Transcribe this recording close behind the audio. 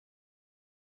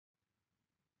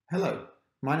Hello,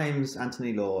 my name's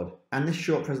Anthony Lord, and this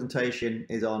short presentation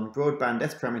is on broadband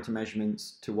S-parameter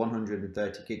measurements to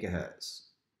 130 GHz.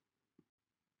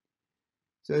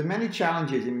 So there are many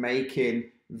challenges in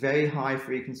making very high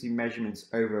frequency measurements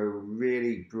over a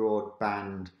really broad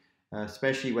band,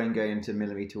 especially when going into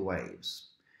millimeter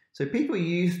waves. So people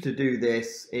used to do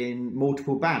this in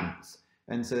multiple bands.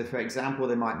 And so, for example,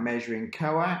 they might measure in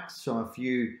coax from a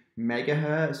few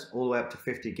megahertz all the way up to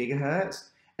 50 gigahertz.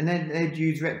 And then they'd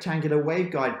use rectangular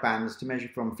waveguide bands to measure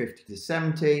from 50 to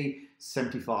 70,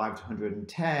 75 to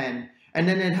 110, and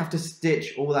then they'd have to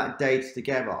stitch all that data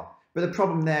together. But the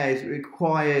problem there is it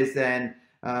requires then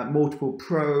multiple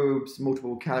probes,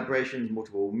 multiple calibrations,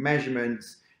 multiple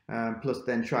measurements, plus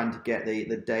then trying to get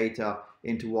the data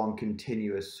into one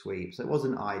continuous sweep. So it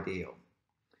wasn't ideal.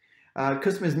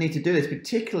 Customers need to do this,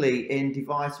 particularly in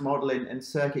device modeling and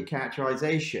circuit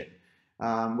characterization,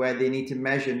 where they need to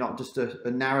measure not just a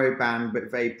narrow band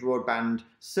but very broadband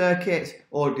circuits,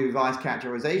 or device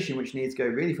characterization, which needs to go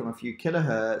really from a few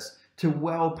kilohertz to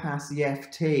well past the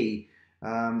FT,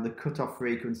 the cutoff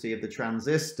frequency of the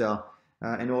transistor,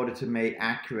 in order to make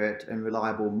accurate and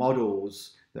reliable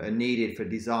models that are needed for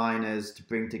designers to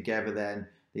bring together then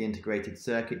the integrated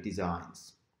circuit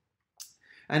designs.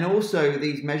 And also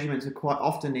these measurements are quite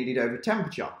often needed over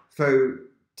temperature. So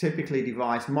typically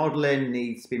device modeling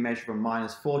needs to be measured from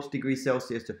 -40 degrees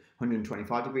Celsius to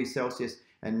 125 degrees Celsius,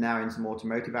 and now in some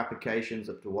automotive applications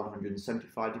up to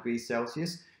 175 degrees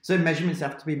Celsius. So measurements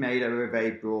have to be made over a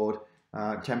very broad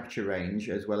temperature range,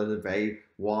 as well as a very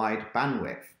wide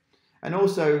bandwidth. And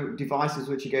also devices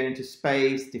which are going into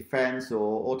space, defense,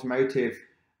 or automotive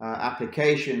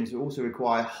applications also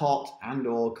require hot and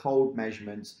or cold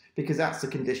measurements, because that's the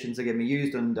conditions they're going to be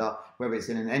used under, whether it's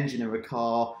in an engine of a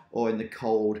car or in the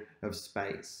cold of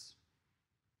space.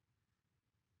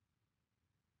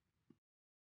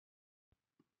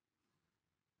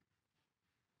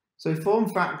 So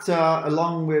FormFactor,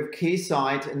 along with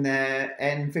Keysight and their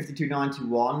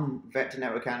N5291 vector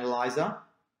network analyzer,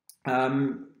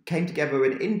 came together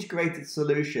with an integrated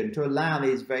solution to allow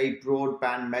these very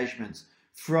broadband measurements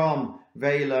from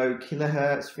very low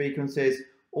kilohertz frequencies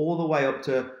all the way up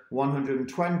to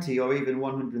 120 or even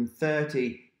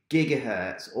 130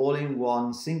 gigahertz, all in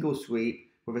one single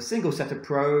sweep with a single set of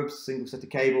probes, single set of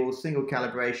cables, single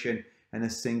calibration, and a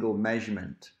single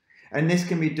measurement. And this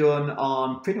can be done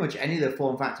on pretty much any of the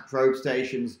FormFactor probe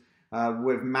stations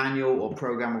with manual or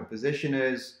programmable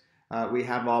positioners. We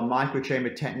have our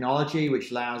microchamber technology, which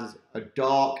allows a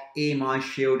dark, EMI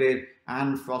shielded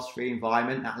and frost-free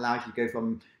environment that allows you to go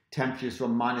from temperatures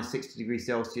from -60 degrees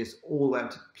Celsius all the way up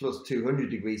to plus 200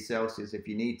 degrees Celsius if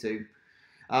you need to.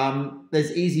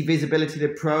 There's easy visibility of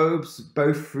the probes,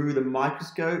 both through the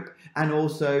microscope and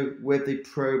also with the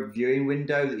probe viewing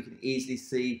window, that you can easily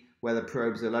see where the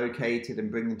probes are located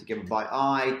and bring them together by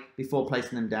eye before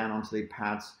placing them down onto the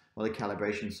pads or the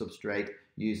calibration substrate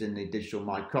using the digital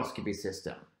microscopy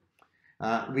system.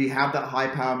 We have that high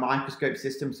power microscope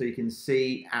system so you can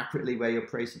see accurately where you're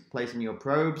placing your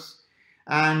probes.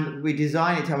 And we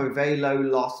design it to have a very low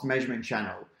loss measurement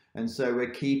channel. And so we're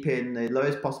keeping the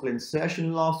lowest possible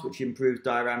insertion loss, which improves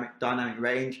dynamic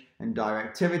range and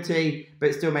directivity, but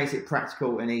it still makes it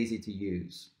practical and easy to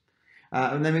use.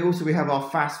 And then we have our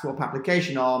fast swap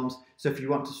application arms. So if you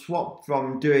want to swap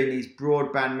from doing these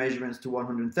broadband measurements to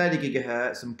 130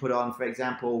 gigahertz and put on, for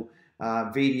example,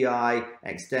 VDI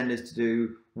extenders to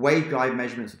do waveguide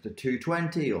measurements up to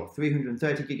 220 or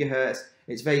 330 gigahertz,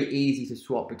 it's very easy to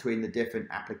swap between the different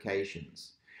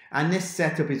applications. And this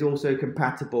setup is also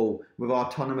compatible with our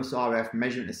autonomous RF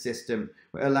measurement system,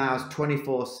 which allows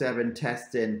 24/7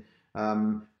 testing,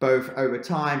 both over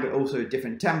time but also at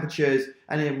different temperatures,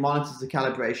 and it monitors the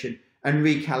calibration and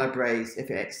recalibrates if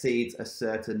it exceeds a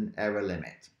certain error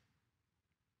limit.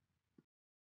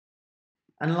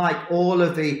 And like all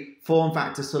of the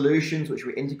FormFactor solutions which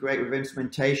we integrate with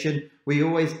instrumentation, we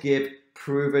always give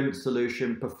proven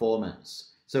solution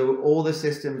performance. So all the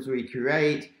systems we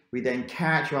create, we then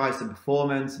characterize the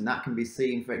performance, and that can be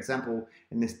seen, for example,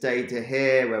 in this data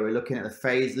here, where we're looking at the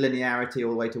phase linearity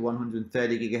all the way to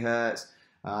 130 gigahertz.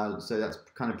 So that's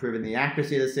kind of proving the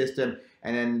accuracy of the system.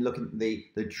 And then looking at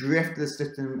the drift of the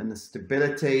system and the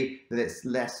stability, that it's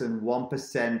less than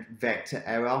 1% vector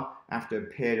error after a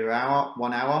period of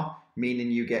 1 hour,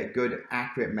 meaning you get good,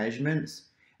 accurate measurements.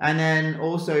 And then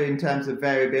also in terms of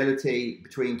variability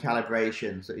between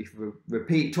calibrations, so if you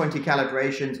repeat 20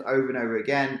 calibrations over and over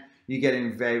again, you're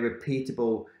getting very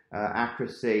repeatable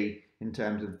accuracy in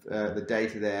terms of the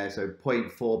data there, so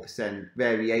 0.4%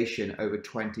 variation over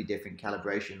 20 different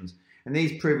calibrations. And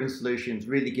these proven solutions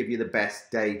really give you the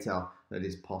best data that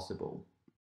is possible.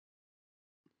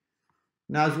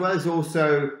 Now, as well as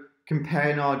also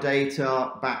comparing our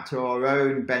data back to our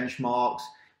own benchmarks,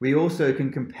 we also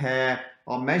can compare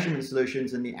our measurement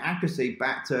solutions and the accuracy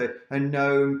back to a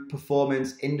known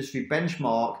performance industry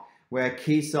benchmark where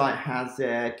Keysight has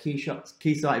their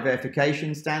Keysight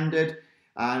verification standard,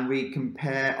 and we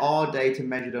compare our data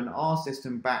measured on our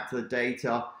system back to the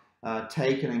data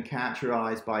taken and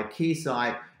characterized by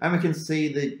Keysight, and we can see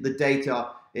the data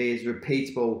is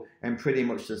repeatable and pretty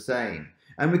much the same.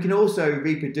 And we can also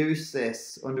reproduce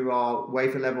this under our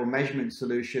wafer level measurement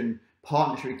solution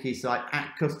partnership with Keysight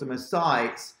at customer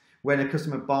sites. When a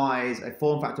customer buys a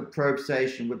FormFactor probe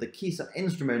station with the Keysight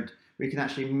instrument, we can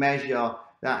actually measure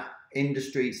that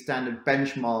industry standard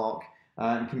benchmark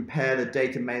and compare the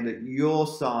data made at your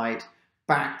site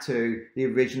back to the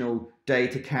original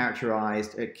data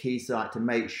characterized at Keysight to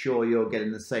make sure you're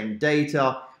getting the same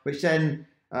data, which then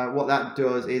what that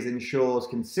does is ensures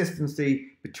consistency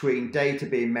between data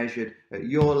being measured at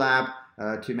your lab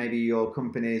to maybe your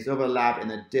company's other lab in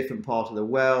a different part of the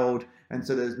world, and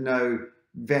so there's no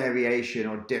variation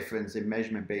or difference in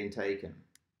measurement being taken.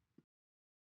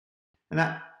 And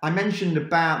I mentioned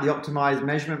about the optimized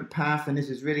measurement path, and this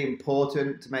is really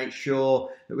important to make sure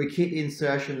that we keep the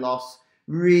insertion loss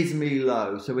reasonably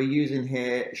low. So we're using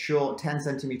here short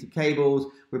 10cm cables.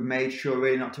 We've made sure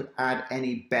really not to add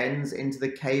any bends into the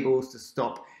cables to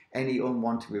stop any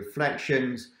unwanted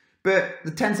reflections. But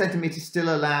the 10cm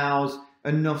still allows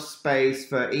enough space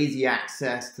for easy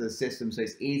access to the system. So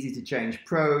it's easy to change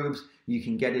probes. You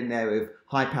can get in there with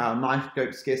high power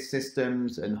microscope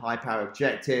systems and high power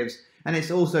objectives. And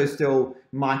it's also still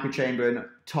microchamber and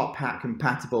top hat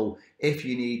compatible if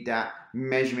you need that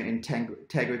measurement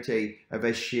integrity of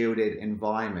a shielded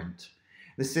environment.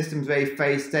 The system's very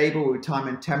phase stable with time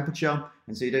and temperature,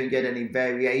 and so you don't get any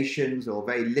variations or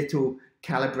very little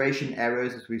calibration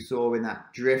errors as we saw in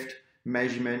that drift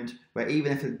measurement, where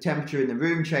even if the temperature in the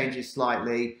room changes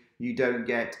slightly, you don't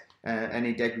get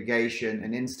any degradation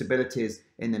and instabilities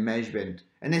in the measurement.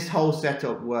 And this whole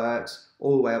setup works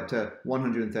all the way up to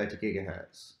 130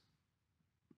 gigahertz.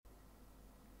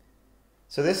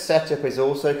 So this setup is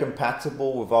also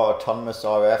compatible with our autonomous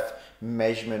RF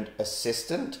measurement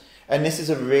assistant, and this is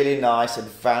a really nice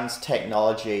advanced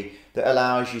technology that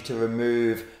allows you to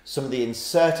remove some of the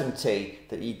uncertainty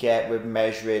that you get with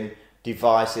measuring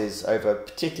devices over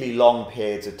particularly long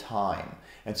periods of time.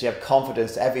 And so you have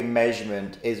confidence that every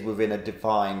measurement is within a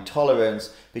defined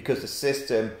tolerance because the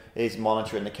system is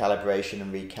monitoring the calibration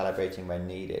and recalibrating when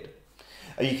needed.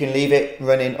 You can leave it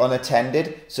running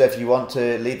unattended. So if you want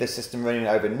to leave the system running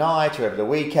overnight or over the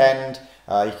weekend,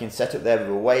 you can set up there with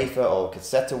a wafer or a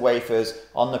cassette of wafers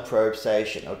on the probe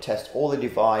station. It'll test all the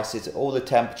devices at all the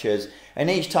temperatures, and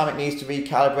each time it needs to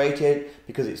recalibrate it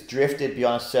because it's drifted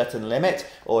beyond a certain limit,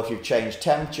 or if you've changed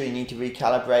temperature you need to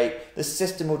recalibrate, the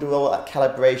system will do all that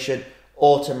calibration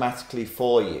automatically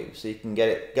for you. So you can get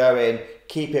it going,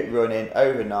 keep it running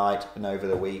overnight and over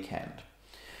the weekend.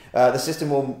 The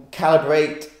system will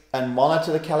calibrate and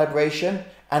monitor the calibration,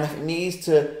 and if it needs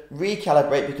to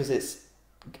recalibrate because it's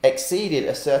exceeded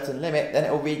a certain limit, then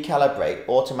it will recalibrate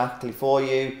automatically for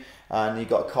you, and you've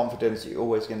got confidence that you're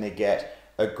always going to get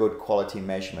a good quality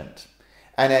measurement.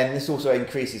 And then this also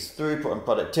increases throughput and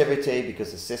productivity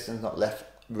because the system's not left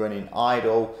running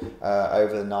idle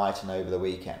over the night and over the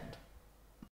weekend.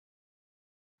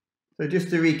 So just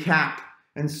to recap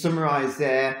and summarize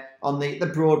there on the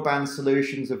broadband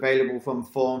solutions available from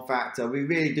FormFactor, we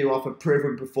really do offer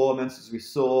proven performance as we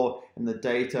saw in the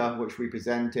data which we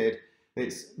presented.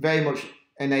 It's very much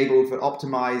enabled for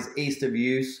optimized ease of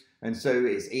use, and so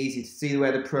it's easy to see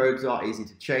where the probes are, easy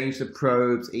to change the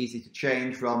probes, easy to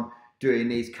change from doing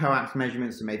these coax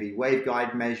measurements to maybe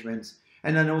waveguide measurements.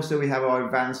 And then also we have our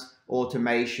advanced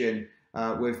automation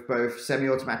with both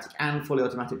semi-automatic and fully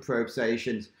automatic probe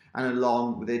stations, and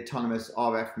along with the autonomous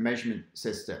RF measurement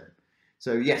system.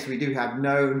 So yes, we do have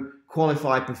known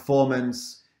qualified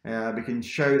performance. We can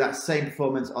show that same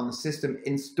performance on the system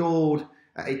installed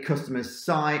at a customer's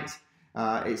site.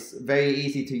 It's very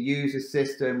easy to use the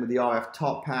system with the RF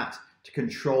top hat to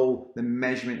control the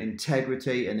measurement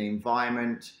integrity and the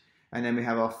environment. And then we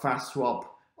have our fast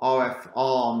swap RF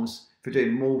arms for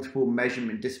doing multiple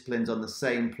measurement disciplines on the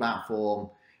same platform.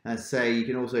 And say you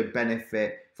can also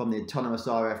benefit from the autonomous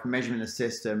RF measurement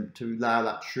system to allow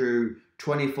that true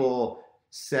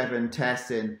 24/7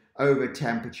 testing over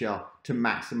temperature to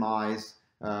maximize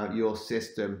your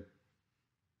system.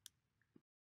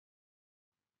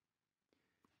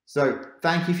 So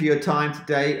thank you for your time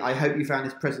today. I hope you found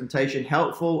this presentation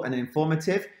helpful and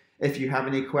informative. If you have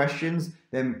any questions,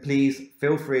 then please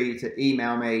feel free to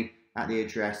email me at the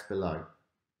address below.